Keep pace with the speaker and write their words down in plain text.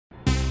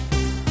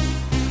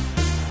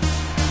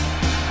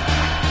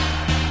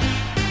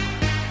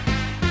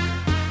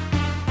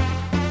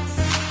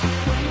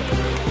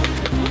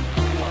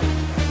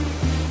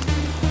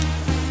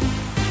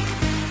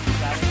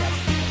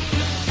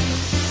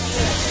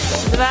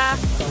2,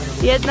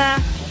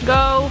 1,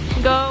 go,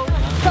 go.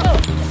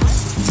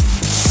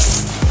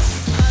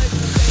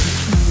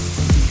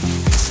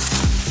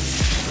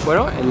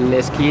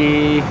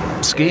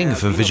 Skiing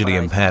for visually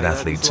impaired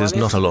athletes is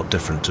not a lot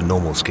different to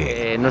normal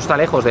skiing. The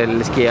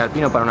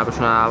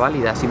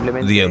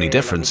only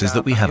difference is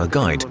that we have a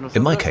guide.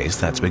 In my case,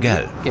 that's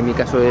Miguel.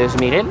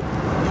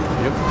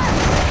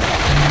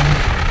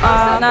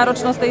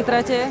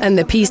 And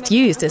the piste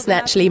used is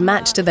naturally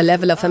matched to the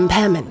level of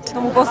impairment.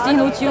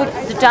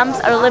 The jumps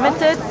are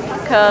limited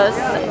because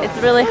it's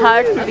really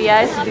hard for the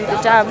eyes to do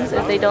the jumps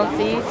if they don't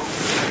see.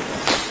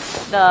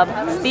 The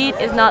speed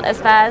is not as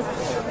fast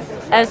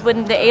as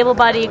with the able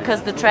body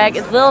because the track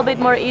is a little bit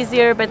more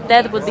easier, but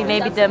that would be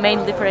maybe the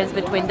main difference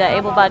between the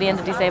able body and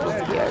the disabled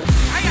skiers.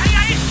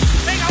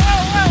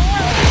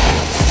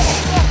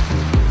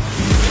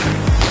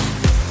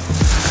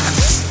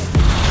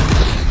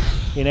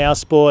 In our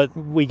sport,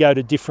 we go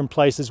to different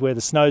places where the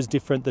snow's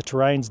different, the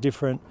terrain's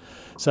different,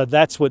 so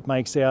that's what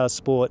makes our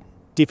sport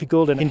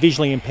difficult. And in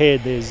visually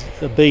impaired, there's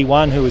a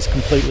B1 who is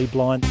completely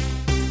blind.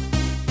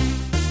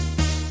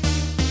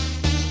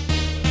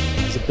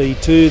 There's a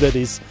B2 that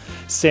is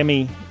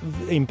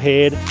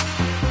semi-impaired,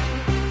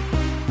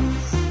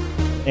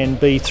 and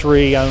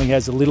B3 only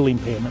has a little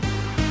impairment.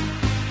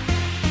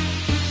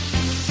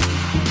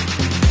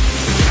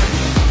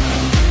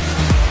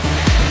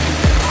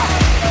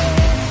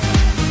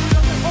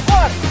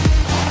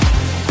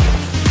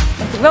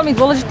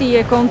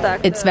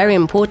 It's very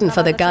important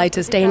for the guide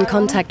to stay in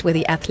contact with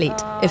the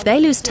athlete. If they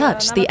lose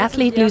touch, the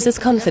athlete loses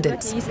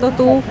confidence.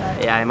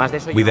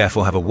 We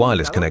therefore have a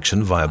wireless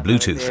connection via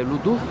Bluetooth.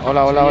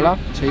 Hola, hola, hola.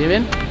 ¿Se oye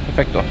bien?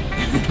 Perfecto.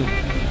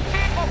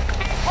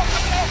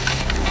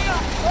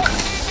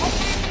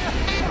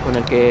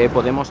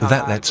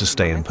 That lets us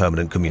stay in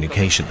permanent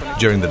communication.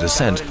 During the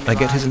descent, I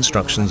get his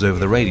instructions over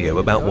the radio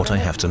about what I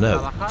have to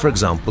know. For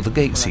example, the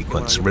gait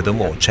sequence,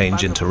 rhythm or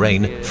change in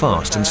terrain,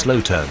 fast and slow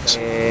turns.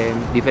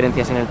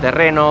 Diferencias en el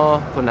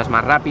terreno, zonas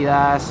más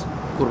rápidas,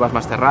 curvas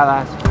más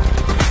cerradas.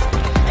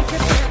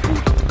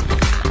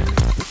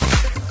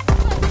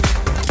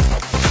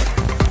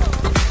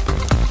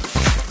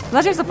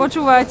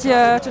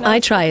 I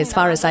try as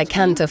far as I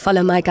can to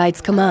follow my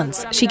guide's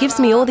commands. She gives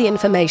me all the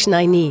information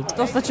I need.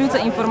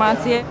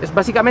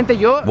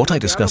 What I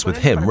discuss with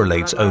him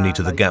relates only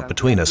to the gap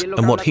between us,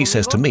 and what he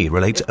says to me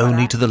relates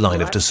only to the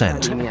line of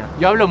descent.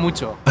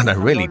 And I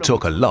really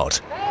talk a lot.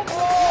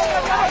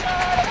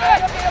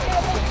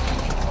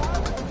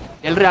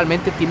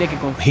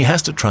 He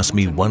has to trust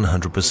me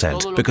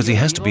 100% because he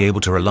has to be able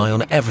to rely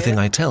on everything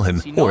I tell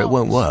him, or it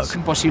won't work.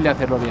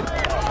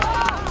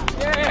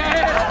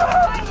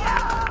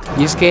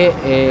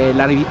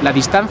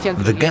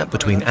 The gap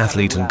between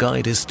athlete and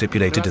guide is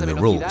stipulated in the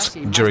rules.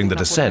 During the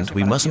descent,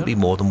 we mustn't be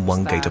more than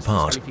 1 gate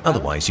apart,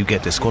 otherwise you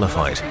get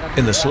disqualified.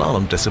 In the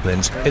slalom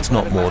disciplines, it's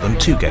not more than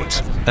 2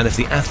 gates, and if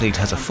the athlete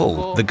has a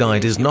fall, the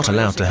guide is not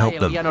allowed to help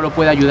them.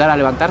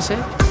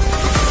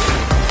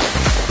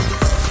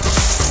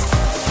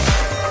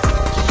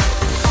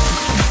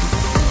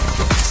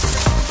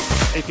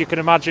 If you can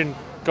imagine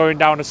going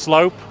down a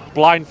slope,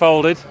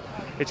 blindfolded,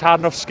 it's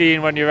hard enough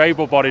skiing when you're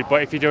able-bodied,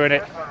 but if you're doing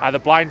it either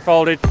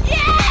blindfolded...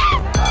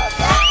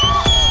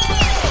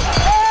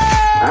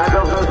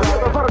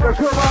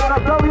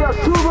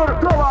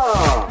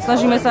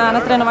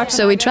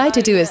 So we try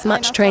to do as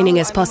much training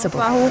as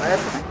possible.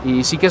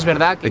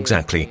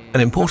 Exactly.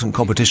 An important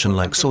competition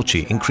like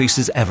Sochi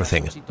increases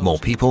everything. More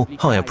people,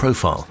 higher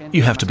profile.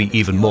 You have to be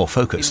even more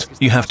focused.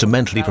 You have to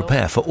mentally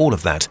prepare for all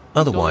of that.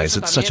 Otherwise,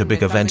 at such a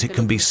big event, it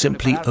can be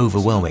simply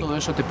overwhelming.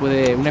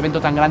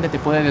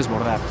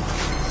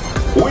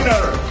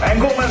 Winner and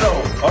gold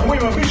medal on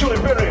women visually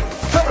impaired,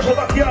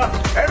 Czechoslovakia,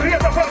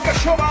 Henrieta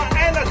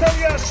and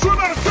Natalia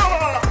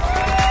Sumertova.